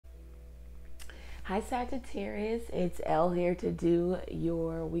Hi Sagittarius, it's Elle here to do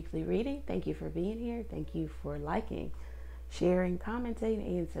your weekly reading. Thank you for being here. Thank you for liking, sharing, commenting,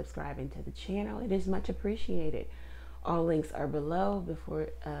 and subscribing to the channel. It is much appreciated. All links are below. Before,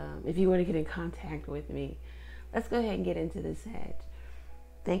 if you want to get in contact with me, let's go ahead and get into the Sag.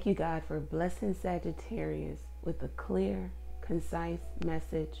 Thank you, God, for blessing Sagittarius with a clear, concise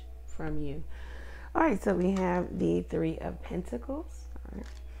message from you. All right, so we have the Three of Pentacles. All right.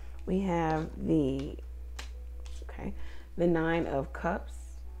 We have the Nine of Cups,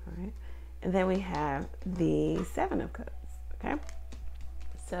 all right, and then we have the Seven of Cups. Okay,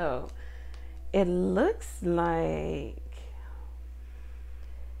 so it looks like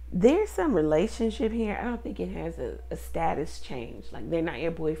there's some relationship here. I don't think it has a status change. Like, they're not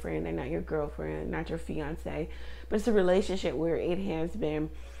your boyfriend, they're not your girlfriend, not your fiance, but it's a relationship where it has been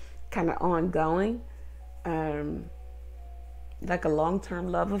kind of ongoing. Like a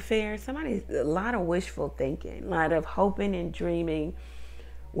long-term love affair. Somebody's a lot of wishful thinking, a lot of hoping and dreaming,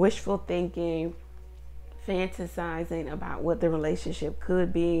 wishful thinking, fantasizing about what the relationship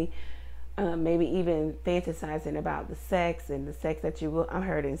could be, maybe even fantasizing about the sex and the sex that you will. I'm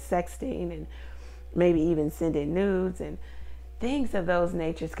heard in sexting, and maybe even sending nudes and things of those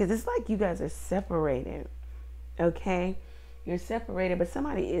natures, because it's like you guys are separated. Okay, you're separated, but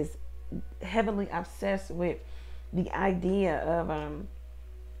somebody is heavily obsessed with the idea of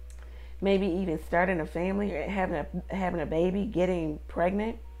maybe even starting a family or having a baby, getting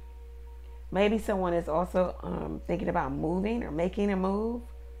pregnant. Maybe someone is also thinking about moving or making a move.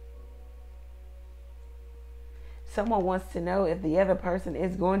 Someone wants to know if the other person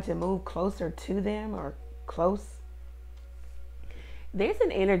is going to move closer to them or close. There's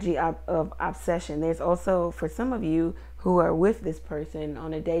an energy of obsession. There's also, for some of you who are with this person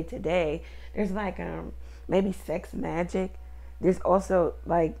on a day-to-day, there's like maybe sex magic. There's also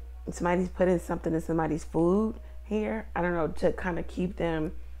like somebody's putting something in somebody's food here. I don't know, to kind of keep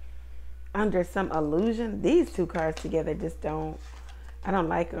them under some illusion. These two cards together just don't, I don't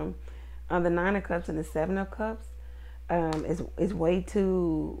like them. The Nine of Cups and the Seven of Cups is way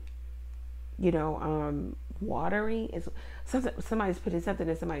too, watery. It's somebody's putting something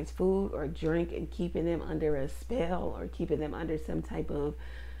in somebody's food or drink and keeping them under a spell or keeping them under some type of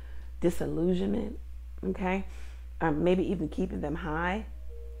disillusionment. Okay, maybe even keeping them high.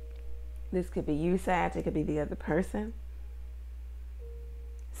 This could be you, Sag. It could be the other person.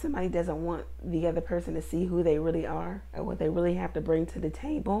 Somebody doesn't want the other person to see who they really are or what they really have to bring to the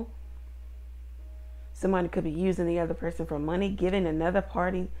table. Somebody could be using the other person for money, giving another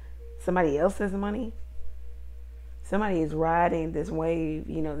party somebody else's money. Somebody is riding this wave,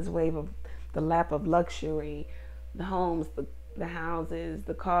 this wave of the lap of luxury, the homes, the houses,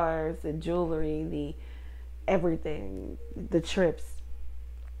 the cars, the jewelry, the everything, the trips.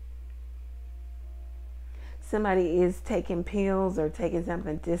 Somebody is taking pills or taking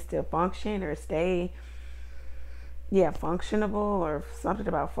something just to function or stay, functionable, or something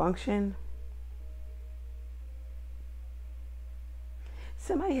about function.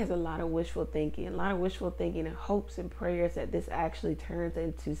 Somebody has a lot of wishful thinking, and hopes and prayers that this actually turns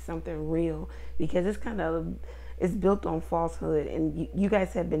into something real, because it's built on falsehood, and you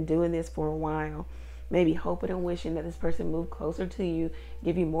guys have been doing this for a while. Maybe hoping and wishing that this person move closer to you,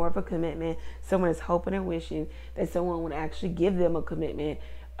 give you more of a commitment. Someone is hoping and wishing that someone would actually give them a commitment,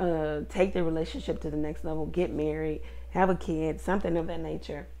 take their relationship to the next level, get married, have a kid, something of that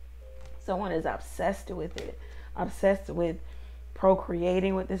nature. Someone is obsessed with it, obsessed with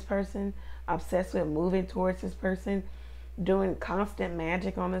procreating with this person, obsessed with moving towards this person, doing constant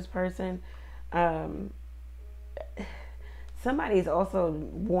magic on this person. Somebody's also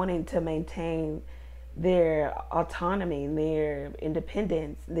wanting to maintain their autonomy, their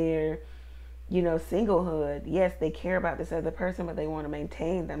independence, their, singlehood. Yes, they care about this other person, but they want to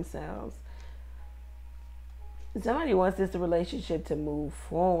maintain themselves. Somebody wants this relationship to move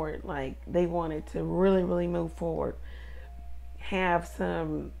forward. Like, they want it to really, really move forward. Have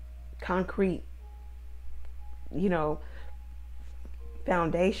some concrete,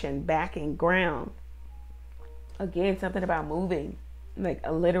 foundation, backing, ground. Again, something about moving, like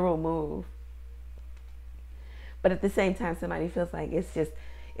a literal move. But at the same time, somebody feels like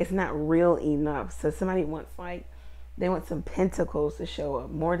it's not real enough. So somebody wants, they want some pentacles to show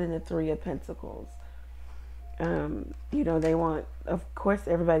up, more than the Three of Pentacles. They want, of course,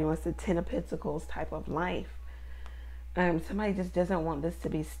 everybody wants the Ten of Pentacles type of life. Somebody just doesn't want this to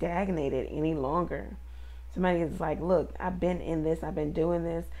be stagnated any longer. Somebody is like, look, I've been in this, I've been doing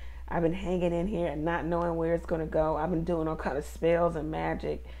this, I've been hanging in here and not knowing where it's going to go. I've been doing all kind of spells and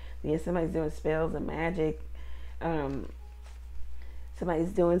magic. Yeah, somebody's doing spells and magic.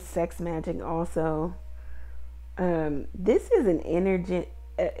 Somebody's doing sex magic also. This is an energy,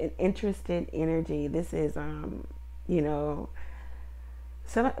 an interested energy. This is, you know,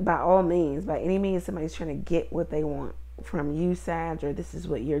 by all means, by any means, somebody's trying to get what they want from you, Sag, or this is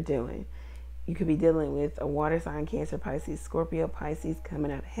what you're doing. You could be dealing with a water sign, Cancer, Pisces, Scorpio, Pisces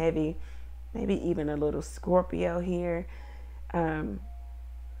coming up heavy. Maybe even a little Scorpio here.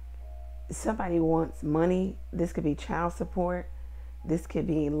 Somebody wants money. This could be child support. This could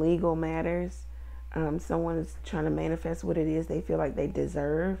be legal matters. Someone is trying to manifest what it is they feel like they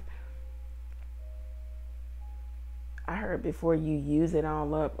deserve. I heard before you use it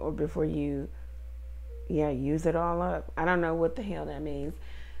all up, or before you, use it all up. I don't know what the hell that means.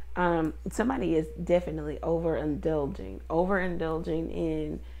 Somebody is definitely overindulging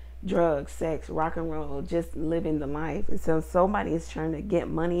in drugs, sex, rock and roll, just living the life. And so somebody is trying to get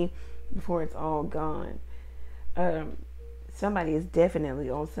money before it's all gone. Somebody is definitely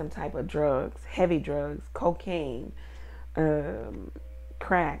on some type of drugs, heavy drugs, cocaine,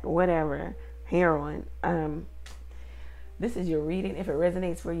 crack, whatever, heroin. This is your reading. If it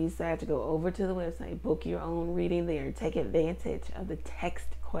resonates for you, Sag, to go over to the website, book your own reading there. Take advantage of the text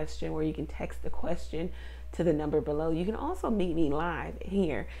question, where you can text the question to the number below. You can also meet me live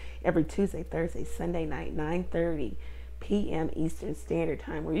here every Tuesday, Thursday, Sunday night, 9:30 p.m. Eastern Standard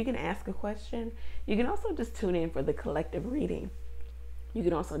Time, where you can ask a question. You can also just tune in for the collective reading. You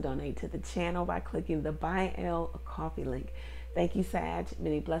can also donate to the channel by clicking the Buy Elle a Coffee link. Thank you, Sag.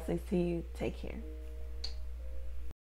 Many blessings to you. Take care.